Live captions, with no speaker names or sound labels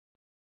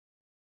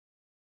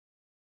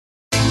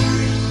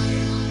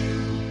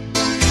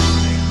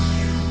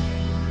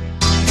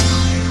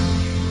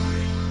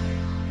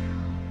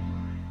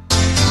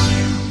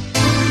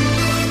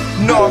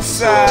North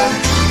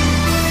side,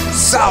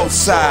 south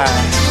side,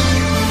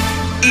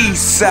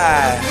 east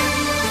side,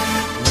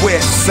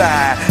 west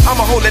side.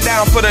 I'ma hold it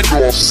down for the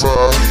north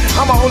side.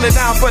 I'ma hold it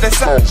down for the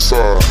south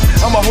side.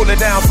 I'ma hold it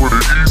down for the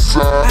east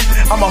side.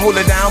 I'ma hold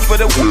it down for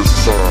the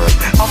west side.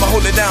 I'ma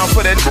hold it down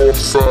for the north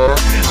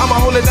side. I'ma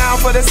hold it down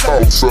for the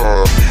south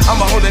side.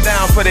 I'ma hold it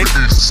down for the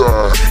east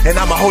side. And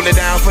I'ma hold it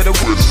down for the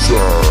west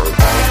side.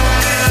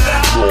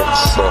 North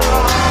side,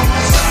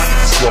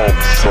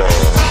 south side,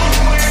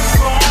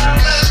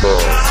 east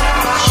side.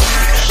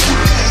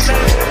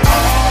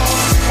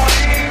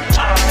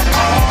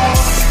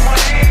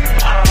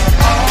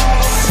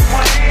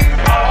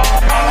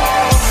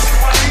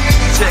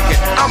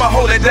 I'ma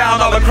hold it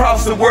down all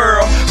across the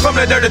world. From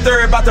the dirty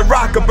third, about to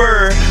rock a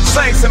bird.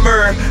 Sing some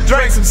myrrh,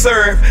 drink some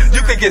serve.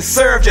 You can get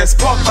served, just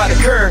parked by the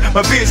curb.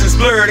 My vision's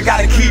blurred, I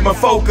gotta keep my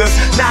focus.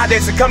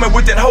 Nowadays they're coming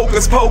with that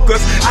hocus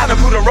pocus. I done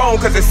put it wrong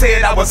cause they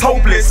said I was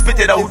hopeless. Spit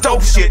that old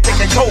dope shit, they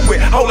can cope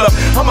with. Hold up,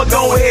 I'ma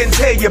go ahead and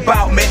tell you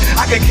about me.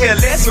 I can care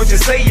less what you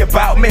say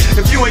about me.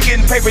 If you ain't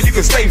getting paper, you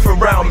can stay from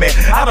around me.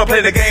 I don't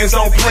play the games,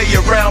 don't play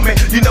around me.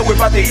 You know we're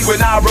about to eat when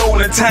I roll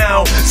in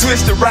town.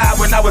 Switched the ride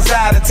when I was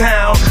out of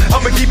town.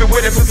 I'ma keep it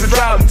with it. It's a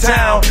drought in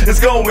town, it's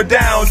going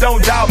down,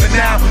 don't doubt me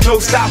now, no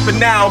stopping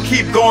now,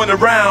 keep going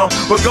around,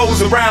 what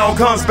goes around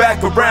comes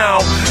back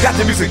around, got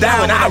the music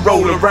down and I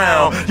roll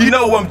around, you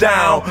know I'm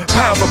down,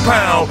 pound for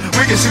pound,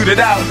 we can shoot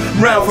it out,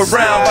 round for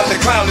round, but the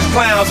clownish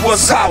clowns,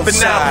 what's poppin'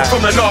 now,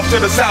 from the north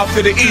to the south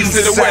to the east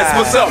to the west,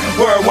 what's up,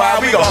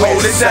 worldwide, we gon'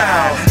 hold it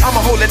down,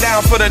 I'ma hold it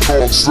down for the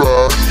north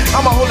side,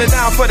 I'ma hold it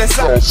down for the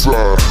south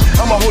side,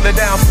 I'ma hold it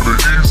down for the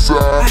east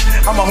side,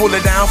 I'ma hold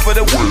it down for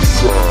the west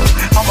side,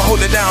 I'ma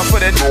hold it down for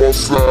the north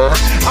side,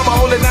 I'ma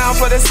hold it down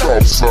for the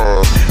south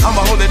side,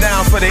 I'ma hold it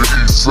down for the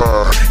east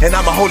side, and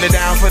I'ma hold it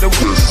down for the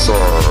west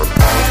side,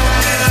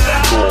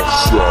 north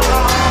side,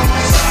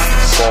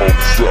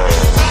 south side,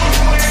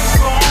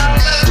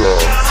 east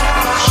side.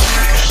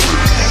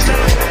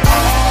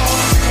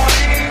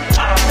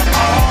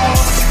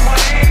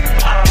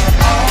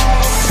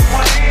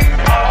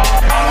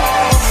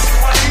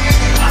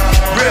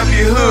 Rep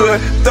your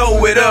hood,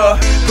 throw it up.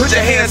 Put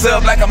your hands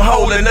up like I'm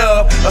holding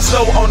up a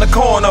snow on the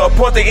corner,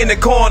 Porter in the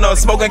corner,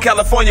 smoking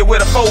California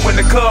with a foe in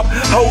the cup.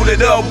 Hold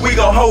it up, we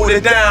gon' hold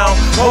it down.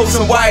 Post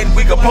some white,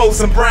 we gon' post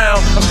some brown.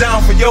 I'm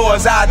down for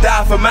yours, I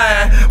die for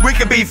mine. We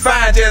can be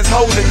fine, just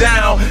hold it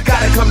down.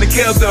 Gotta come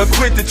together,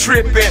 quit the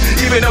tripping.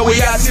 Even though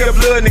we out here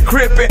blood and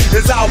crippin',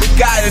 it's all we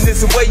got and it's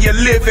the way you're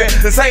living.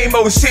 The same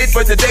old shit,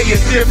 but today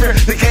is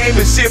different. The game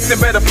is shifting,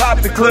 better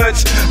pop the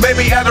clutch.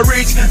 Maybe out of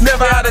reach,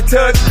 never out of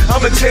touch.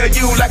 I'ma tell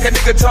you like a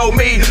nigga told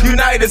me,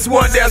 unite as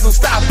one, there's no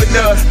stopping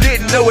us.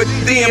 Didn't know it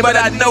then, but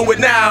I know it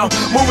now.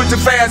 Moving too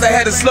fast, I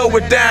had to slow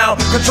it down.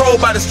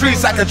 Controlled by the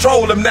streets, I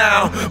control them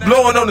now.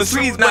 Blowing on the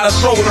streets, not a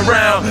strolling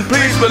around.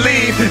 Please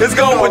believe it's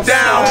going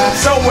down.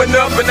 Showing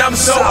up and I'm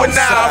showing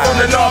out. From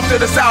the north to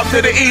the south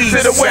to the east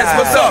to the west.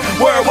 What's up?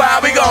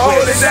 Worldwide, we gon'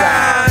 hold it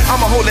down.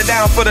 I'ma hold it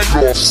down for the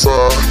north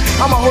side.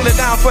 I'ma hold it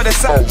down for the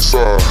south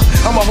side.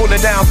 I'ma hold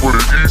it down for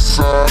the east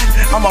side.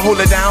 I'ma hold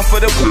it down for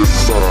the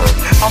west side.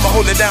 I'ma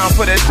hold it down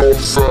for the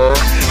north side.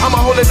 I'ma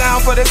hold it down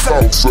for the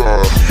south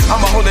side.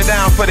 I'ma hold it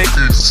down for the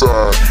east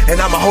side. And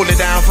I'ma hold it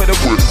down for the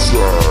west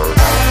side.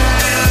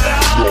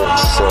 North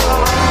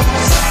side,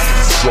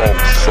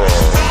 south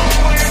side.